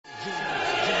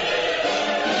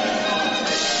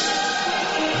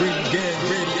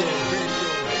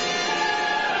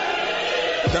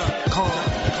ReganRadio.com.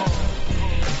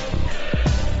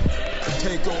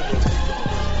 Take over.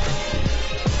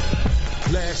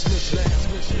 Last mission.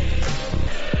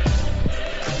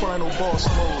 Final boss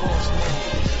mode.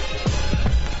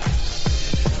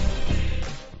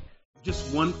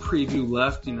 Just one preview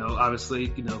left,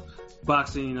 obviously,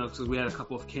 boxing, because we had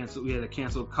a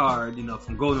canceled card,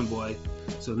 from Golden Boy.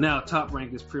 So now Top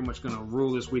Rank is pretty much going to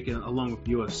rule this weekend along with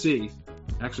UFC.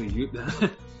 Actually,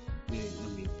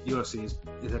 UFC is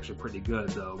actually pretty good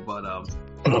though, but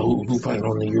who fighting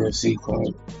on the UFC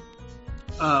card?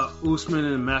 Usman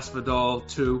and Masvidal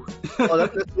 2. Oh,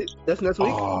 that's next week.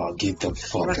 Oh, get the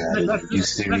fuck out of here! You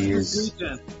serious?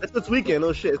 That's this weekend.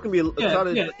 Oh shit! It's gonna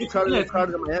be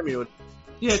crowded in Miami.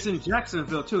 Yeah, it's in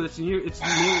Jacksonville too. It's near.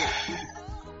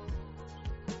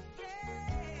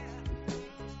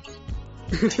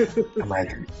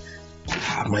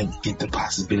 I might get the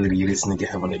possibility of this nigga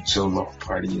having a chill off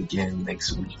party again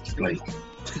next week. Like,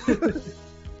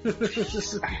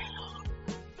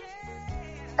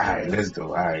 alright, let's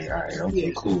go. Alright, okay,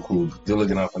 yeah. Cool. You're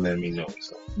looking out for letting me know.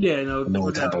 So. Yeah, no. Know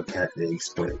what type of cat to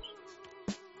expect.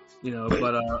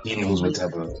 But he knows what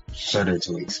type of shutter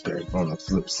to expect on the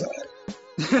flip side.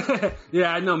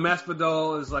 Yeah, I know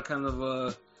Masvidal is like kind of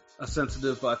a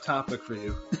sensitive topic for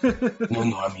you.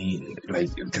 No, I mean,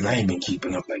 because I ain't been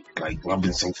keeping up. Like I've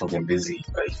been so fucking busy.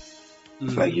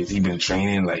 Like, has he been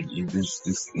training? Like,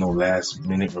 this no last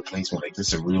minute replacement. Like,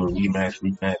 this a real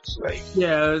rematch. Like,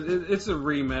 yeah, it's a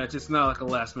rematch. It's not like a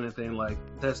last minute thing. Like,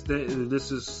 it's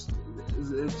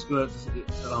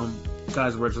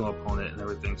guy's original opponent and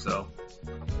everything. So,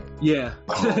 yeah.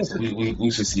 So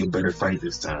we should see a better fight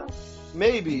this time.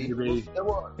 Maybe.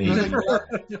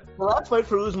 The last fight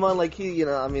for Usman, like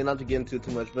not to get into it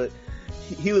too much, but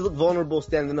he would look vulnerable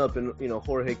standing up, and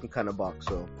Jorge can kind of box.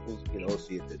 So we'll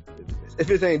see if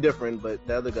it's any different. But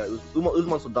the other guy,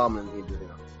 Usman's so dominant.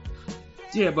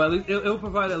 Yeah, but it'll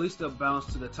provide at least a balance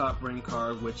to the Top Rank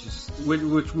card, which we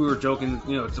were joking.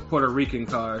 It's a Puerto Rican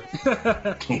card.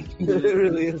 It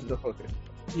really is, though.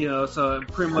 So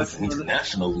pretty much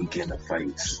international weekend of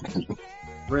fights.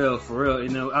 For real.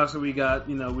 Obviously we got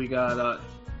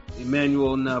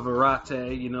Emmanuel Navarrete,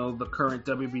 the current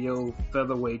WBO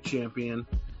featherweight champion,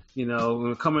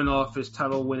 coming off his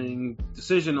title-winning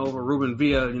decision over Ruben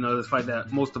Villa, this fight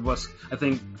that most of us, I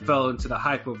think, fell into the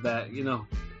hype of that,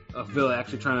 of Villa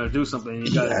actually trying to do something.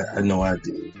 And I know I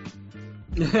did.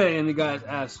 And the guy's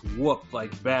ass whooped,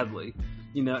 badly,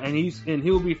 and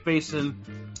he'll be facing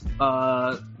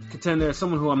contender,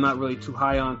 someone who I'm not really too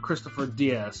high on, Christopher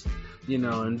Diaz.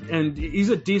 And he's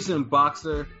a decent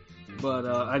boxer, but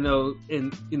I know I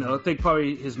think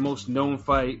probably his most known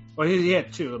fight, he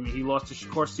had two. I mean, he lost to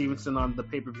Shakur Stevenson on the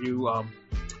pay-per-view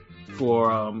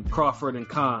for Crawford and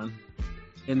Khan,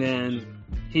 and then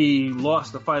he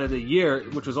lost the fight of the year,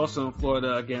 which was also in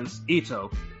Florida against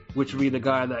Ito, which would be the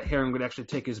guy that Herring would actually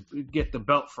get the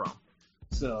belt from.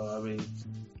 So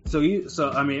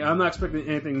I'm not expecting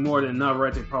anything more than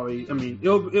Navarrete. Probably,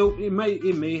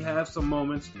 it may have some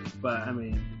moments, but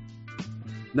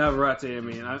Navarrete.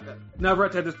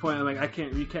 Navarrete at this point,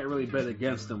 you can't really bet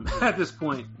against him at this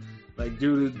point. Like,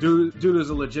 dude is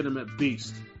a legitimate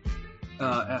beast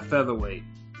at featherweight.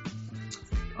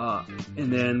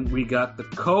 And then we got the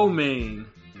co-main,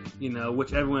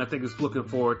 which everyone I think is looking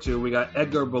forward to. We got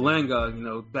Edgar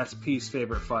Berlanga, that's P's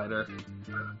favorite fighter.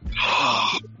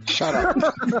 Shut up.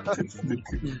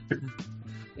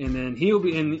 And then he'll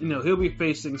be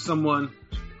facing someone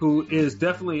who is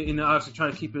definitely, obviously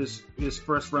trying to keep his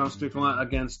first round streak on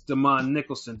against Damon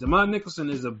Nicholson. Damon Nicholson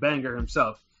is a banger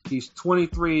himself. He's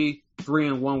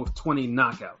 23-3-1 with 20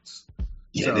 knockouts.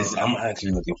 Yeah, I'm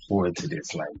actually looking forward to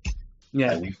this.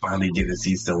 We finally get to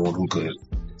see someone who could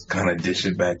kind of dish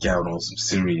it back out on some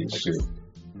serious shit.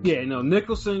 Yeah,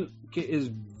 Nicholson is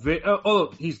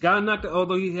he's got knocked out,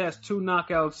 although he has two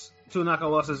knockout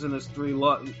losses in his three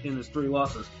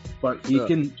losses, but he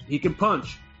can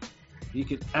punch. He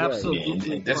can absolutely.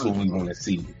 Yeah, that's punch. what we want to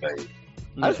see.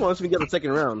 I just want us to get a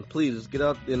second round, please. Get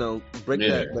out, break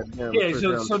that down. Yeah,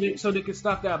 so they can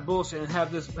stop that bullshit and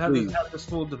have this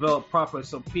fool develop properly,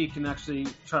 so Pete can actually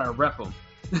try to rep him.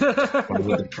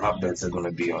 What the prop bets are going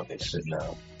to be on this shit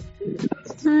now?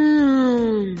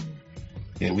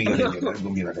 Yeah, we gotta get that's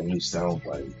gonna be like a new sound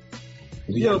bite.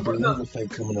 We got another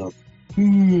fight coming up.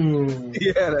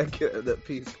 Yeah, that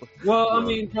piece. Well, I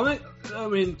mean,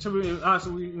 to be honest,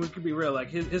 we could be real. Like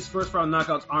his first round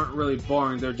knockouts aren't really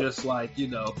boring. They're just like he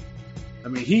lands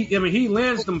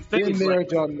them thick.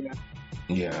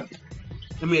 Yeah.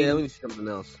 We need something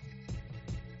else.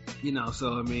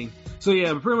 So So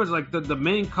yeah, pretty much like the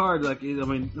main card, like I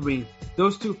mean,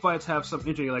 those two fights have some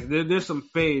intrigue. Like there's some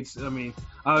fades. I mean,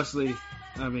 obviously,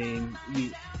 I mean,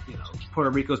 you know, Puerto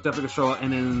Rico's definitely gonna show up,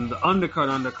 and then the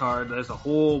undercard, there's a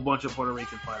whole bunch of Puerto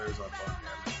Rican fighters up on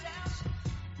there.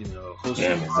 You know, Felix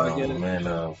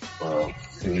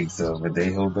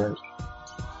Verdejo back.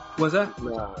 What's that?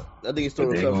 Nah, I think he's still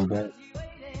Verdejo recovering. back.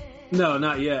 No,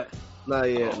 not yet. Not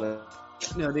yet. No.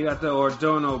 You know, they got the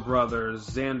Ordono brothers,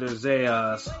 Xander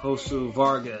Zayas, Josu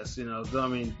Vargas. You know, I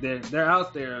mean, they're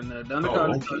out there, and the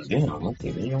undercard. Okay,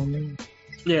 they on there.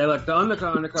 Yeah, like the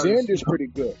undercard. Xander's pretty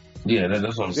good. Yeah,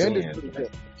 that's what I'm Xander's saying. pretty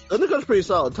good. The undercard's pretty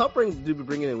solid. Top Rank do be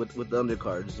bringing it with the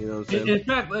undercards. You know what I'm saying?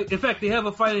 In fact, they have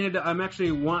a fight in here that I'm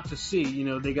actually want to see. You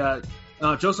know, they got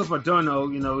Joseph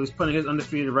Ordono. You know, he's putting his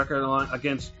undefeated record on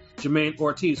against Jermaine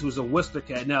Ortiz, who's a Worcester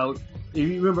cat. Now, if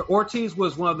you remember, Ortiz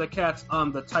was one of the cats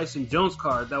on the Tyson Jones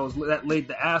card that laid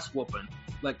the ass whooping,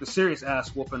 like the serious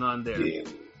ass whooping on there.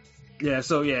 Yeah.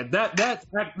 So yeah,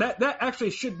 that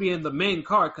actually should be in the main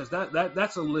card because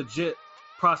that's a legit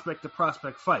prospect to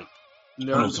prospect fight. What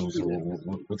time is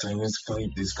the fight?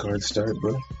 This card start,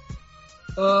 bro?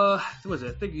 What was it?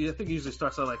 I think it usually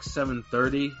starts at like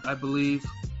 7:30, I believe.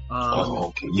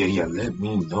 Okay. Yeah. Let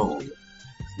me know.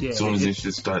 Yeah, as soon as it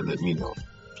should start, let me know.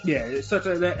 Yeah, it starts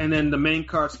like that, and then the main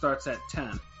card starts at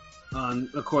 10.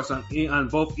 Of course, on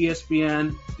both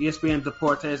ESPN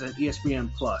Deportes, and ESPN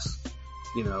Plus.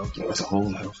 You know, that's a whole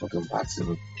lot of fucking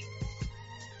boxing.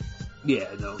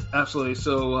 Yeah, no, absolutely.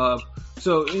 So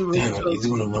he's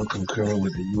gonna run concurrent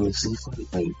with the UFC fight.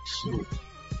 Like, shit.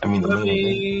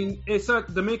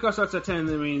 The main card starts at 10.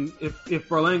 I mean, if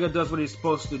Berlanga does what he's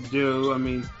supposed to do, I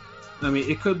mean,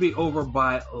 it could be over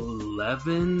by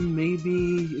 11,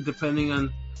 maybe, depending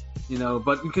on, you know,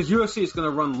 but because UFC is going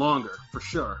to run longer for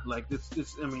sure. Like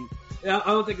it's. I mean, I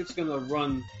don't think it's going to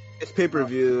run. It's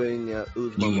pay-per-view and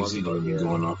UFC gonna be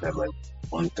going off at like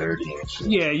 1:30 and shit.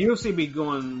 Yeah, UFC be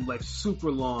going like super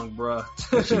long, bruh.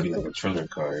 It should be like a trailer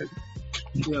card.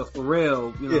 You know, for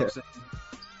real. You know what I'm saying?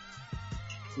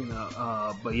 You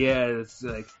know, but yeah, it's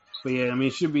like, I mean,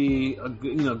 it should be a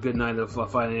good night of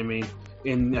fighting. I mean,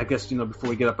 and I guess, you know,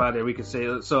 before we get up out of there, we could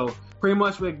say, so pretty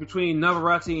much like between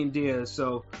Navarrete and Diaz.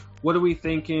 So what are we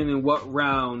thinking and what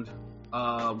round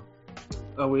are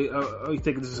we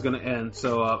thinking this is going to end?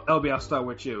 So LB, I'll start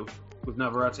with you with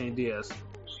Navarrete and Diaz.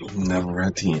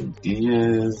 Navarrete and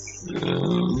Diaz.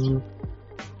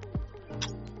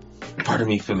 Part of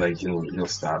me feel like he'll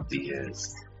stop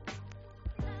Diaz.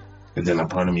 But then a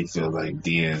part of me feel like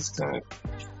Diaz gonna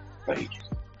like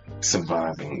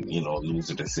survive and, you know,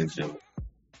 lose a decision.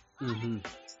 Mm-hmm.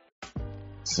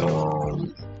 So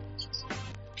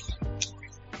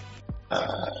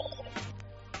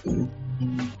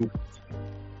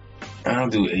I'll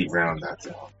do 8-round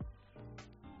knockout.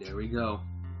 There we go.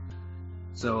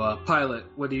 So Pilot,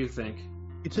 what do you think?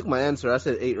 You took my answer. I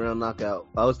said 8-round knockout.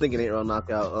 I was thinking 8-round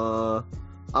knockout.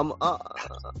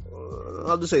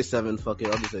 I'll just say 7. Fuck it.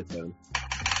 I'll just say 7.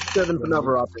 7 for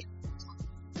Navarrete.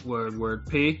 Word.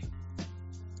 P.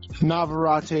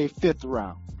 Navarrete 5th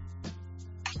round.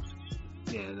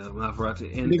 Yeah,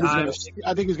 Navarrete. And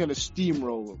I think he's gonna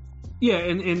steamroll him. Yeah,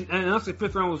 and honestly,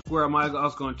 5th round was where I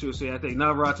was going to. So yeah, I think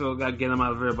Navarrete will get him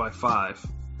out of there by 5.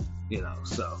 You know,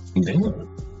 so. Damn.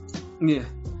 Yeah,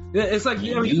 it's like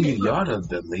y'all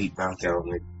the late knockout.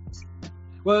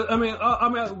 Well, I mean,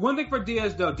 one thing for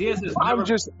Diaz though, Diaz is.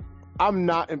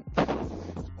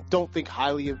 Don't think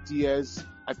highly of Diaz.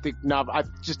 I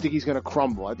just think he's gonna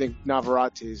crumble. I think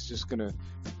Navarrete is just gonna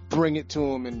bring it to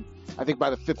him, and I think by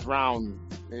the 5th round,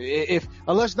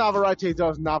 unless Navarrete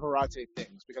does Navarrete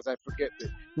things, because I forget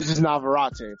that this is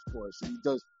Navarrete, of course.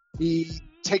 He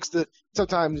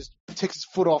sometimes takes his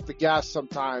foot off the gas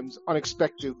sometimes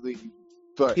unexpectedly.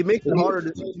 But he makes it harder.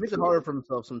 He makes it harder for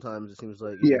himself sometimes. It seems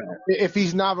like. Yeah, if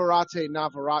he's Navarrete,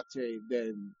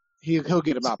 then he'll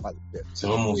get him out by the 5th.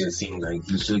 So almost it seems like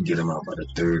he should get him out by the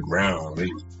 3rd round, right?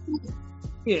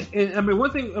 Yeah, and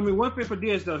one thing for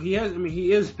Diaz though, he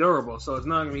is durable, so it's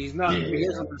not. He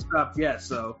hasn't been stopped yet,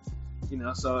 so. You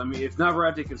know, so I mean, if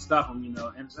Navarrete can stop him, you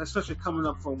know, and especially coming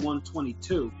up from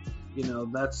 122, you know,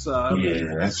 that's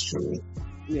that's true.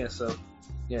 Yeah, so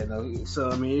I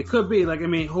mean, it could be like, I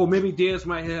mean, maybe Diaz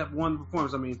might have one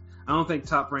performance. I mean, I don't think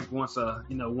Top Rank wants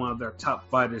one of their top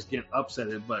fighters get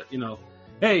upsetted, but you know,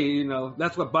 hey, you know,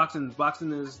 that's what boxing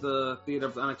is, the theater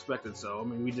of the unexpected. So I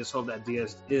mean, we just hope that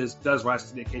Diaz does rise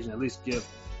to the occasion, at least give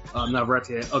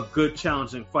Navarrete a good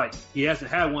challenging fight. He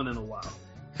hasn't had one in a while.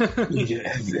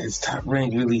 Has Top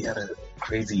Rank really had a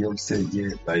crazy upset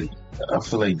yet? Like, I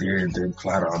feel like their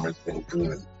plot armor's been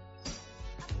good.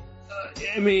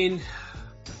 I mean,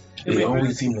 they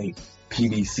always seem like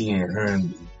PDC and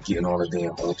Hearn getting all the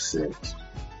damn upset.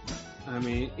 I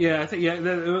mean, yeah, I think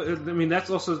that's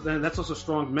also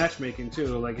strong matchmaking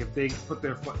too. Like if they put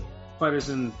their fighters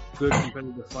in good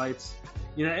competitive fights,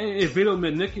 you know, if Vito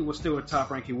Mednicki was still a top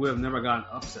rank, he would have never gotten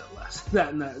upset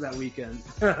that weekend.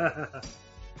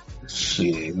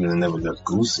 Shit, he would have never got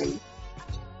Goosen.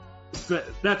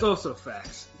 That's also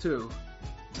facts too.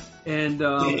 And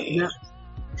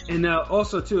now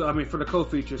also too, I mean, for the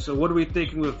co-feature. So what are we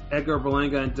thinking with Edgar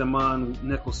Berlanga and Damon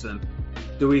Nicholson?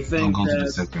 Do we think I'll go to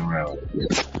the second round?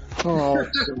 Oh,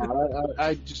 God,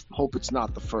 I just hope it's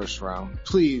not the first round.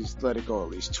 Please let it go at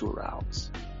least 2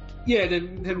 rounds. Yeah,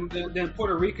 then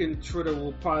Puerto Rican Twitter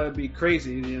will probably be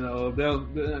crazy. You know,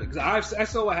 cause I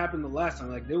saw what happened the last time.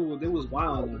 Like they was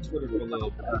wild on Twitter for a little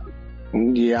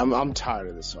bit. Yeah, I'm tired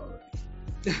of this already.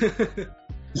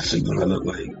 She's gonna look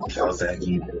like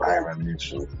Kawasaki and Byron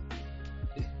Mitchell.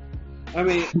 I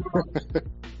mean,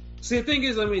 see, the thing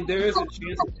is, I mean, there is a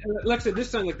chance. Like I said,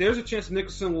 this time, like there's a chance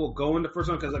Nicholson will go in the first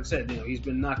round because, like I said, you know, he's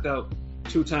been knocked out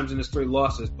 2 times in his 3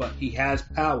 losses, but he has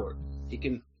power. He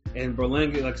can, and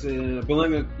Berlanga, like I said,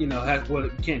 Berlanga, you know,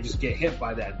 can't just get hit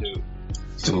by that dude.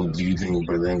 So, do you think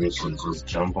Berlanga should just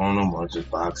jump on him or just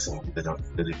box him? Did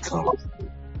it come?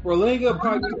 Berlanga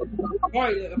probably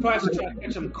should try to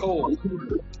catch him cold.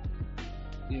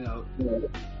 You know,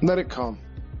 let it come.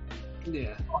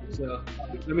 Yeah. So,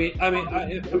 I think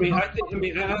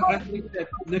that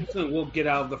Nicholson will get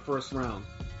out of the first round.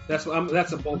 That's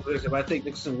a bold prediction. I think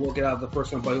Nicholson will get out of the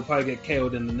first round, but he'll probably get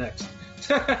KO'd in the next.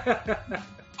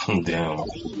 Damn.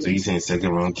 So you saying second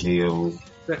round KO?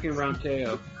 Second round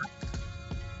KO.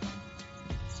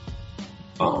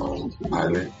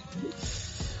 Pilot.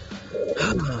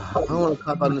 I don't want to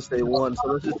cop out and say 1, so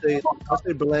let's just say I'll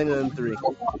say Berlanga in 3.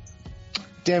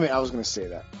 Damn it, I was gonna say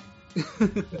that.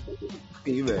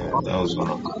 You man. That was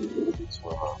wrong.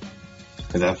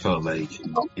 Because I felt like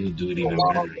it'd do it even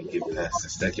better and get past the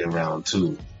second round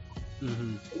too.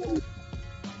 Mm-hmm.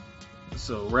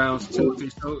 So rounds 2,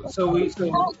 3.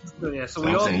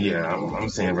 I'm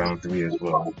saying round 3 as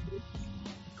well.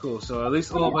 Cool. So at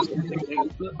least all of us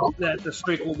think that the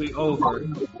streak will be over,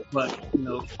 but you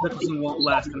know, Nicholson won't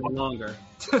last any longer.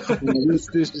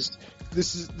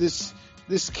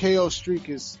 This KO streak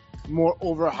is more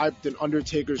overhyped than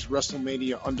Undertaker's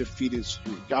WrestleMania undefeated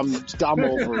streak. I'm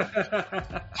over it.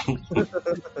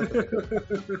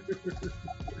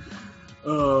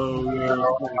 Oh yeah.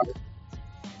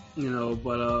 You know,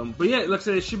 but yeah, like I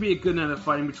said, it should be a good night of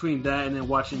fighting between that and then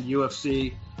watching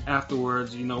UFC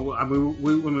afterwards. You know, I mean,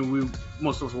 we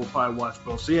most of us will probably watch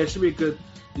both. So yeah, it should be a good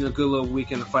little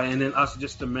weekend of fighting. And then also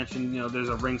just to mention, you know, there's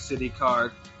a Ring City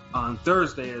card on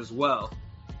Thursday as well.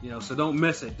 You know, so don't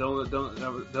miss it. Don't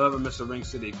ever miss a Ring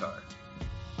City card.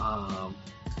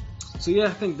 So yeah,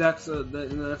 I think that's and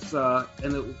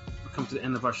it come to the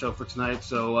end of our show for tonight.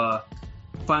 So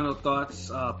final thoughts,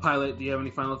 Pilot. Do you have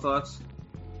any final thoughts?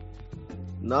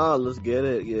 Nah, let's get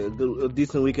it. Yeah, a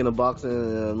decent weekend of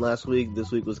boxing last week.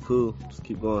 This week was cool. Just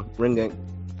keep going. Ring gang.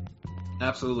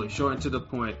 Absolutely, short and to the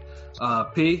point.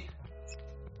 P.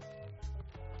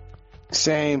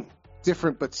 Same.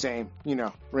 Different but same, you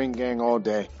know, ring gang all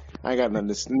day. I got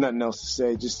nothing else to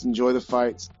say. Just enjoy the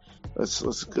fights.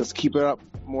 Let's keep it up.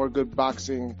 More good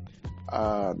boxing.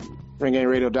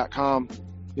 RingGangRadio.com.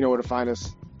 You know where to find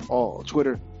us. All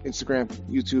Twitter, Instagram,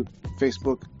 YouTube,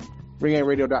 Facebook.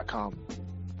 RingGangRadio.com.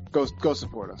 Go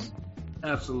support us.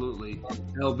 Absolutely.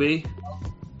 LB.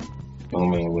 Oh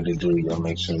man, what it do? Y'all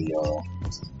make sure y'all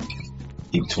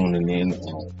keep tuning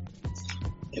in.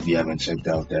 If you haven't checked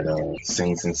out that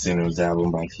Saints and Sinners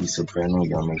album by Keith Soprano,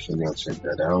 y'all make sure y'all check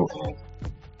that out.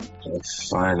 And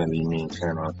finally, me and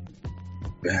Karen are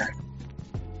back.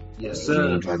 Yes, sir.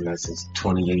 We've been talking about since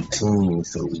 2018,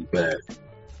 so we back.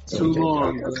 So too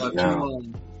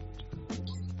long.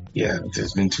 Yeah,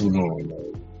 it's been too long.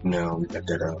 Now we got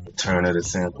that Return of the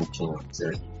Sample Kings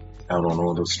out on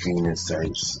all those streaming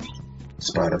sites: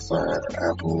 Spotify,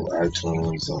 Apple,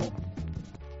 iTunes,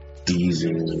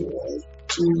 Deezer.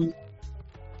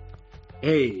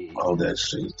 Hey, all that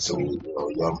shit. So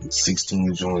y'all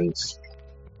 16 joints.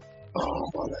 I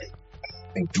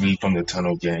think 3 from the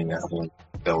Tunnel Gang album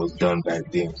that was done back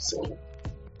then. So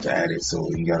to add it, so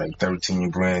you got like 13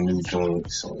 brand new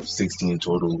joints, so 16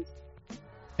 total.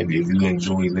 If you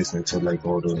enjoy listening to like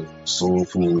all the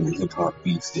soulful hip hop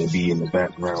beats that be in the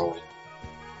background,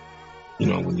 you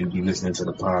know, when you be listening to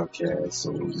the podcast,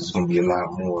 so there's gonna be a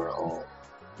lot more.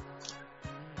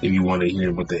 If you want to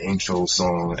hear what the intro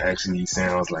song actually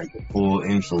sounds like, the full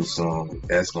intro song,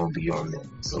 that's going to be on there.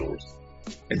 So,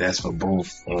 and that's for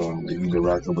both, if you've been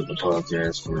rocking with the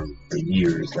podcast for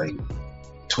years, like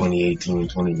 2018,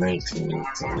 2019.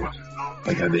 So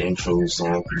I got the intro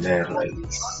song from that. Like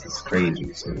it's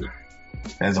crazy. So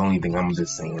that's the only thing I'm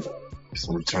just saying.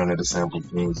 So Return of the Sample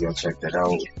Kings, y'all check that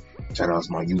out. Shout out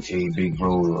to my UK big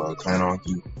bro,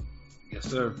 Clanarchy. Yes,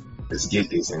 sir. Let's get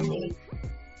this in there.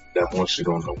 Got more shit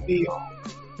on the way.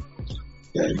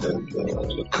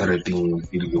 The Cutter theme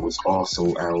video was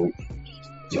also out.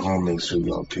 Y'all make sure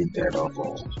y'all pick that up.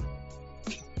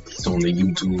 It's on the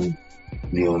YouTube.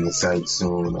 Be on the site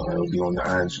soon. It'll be on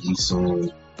the IG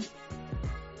soon.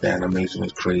 The animation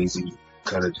is crazy.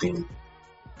 Cutter theme.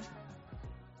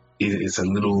 It's a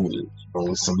little,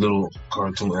 it's some little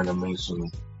cartoon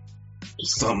animation.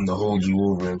 It's something to hold you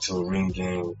over until Ring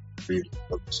Gang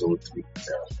episode 3 is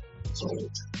out. So,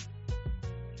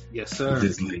 yes, sir.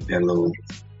 Just like that little,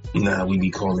 you know how we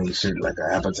be calling shit like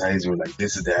an appetizer, like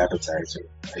this is the appetizer.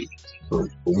 Like, but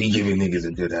we giving niggas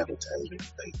a good appetizer.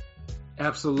 Like,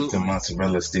 absolutely. The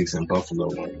mozzarella sticks and buffalo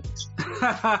wings.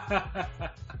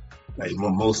 Like,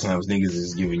 most times niggas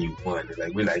is giving you one.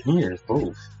 Like, we're like, here,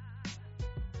 both.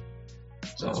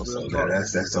 So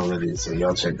that's all it is. So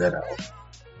y'all check that out.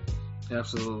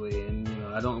 Absolutely, and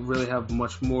I don't really have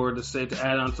much more to say to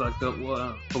add on to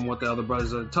from what the other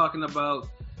brothers are talking about.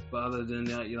 But other than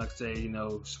that, you like to say,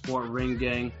 support Ring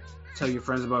Gang, tell your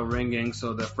friends about Ring Gang,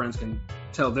 so their friends can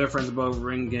tell their friends about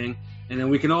Ring Gang, and then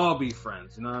we can all be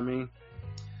friends. You know what I mean?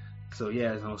 So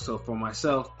yeah, so for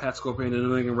myself, Pat Scorpion, the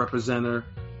New England representative,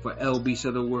 for LB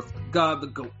Shuttleworth, God the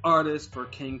GOAT artist, for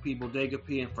King P Bodega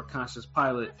P, and for Conscious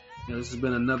Pilot. This has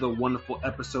been another wonderful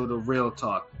episode of Real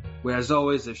Talk, where as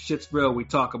always, if shit's real, we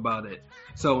talk about it.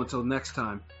 So until next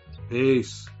time,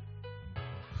 peace.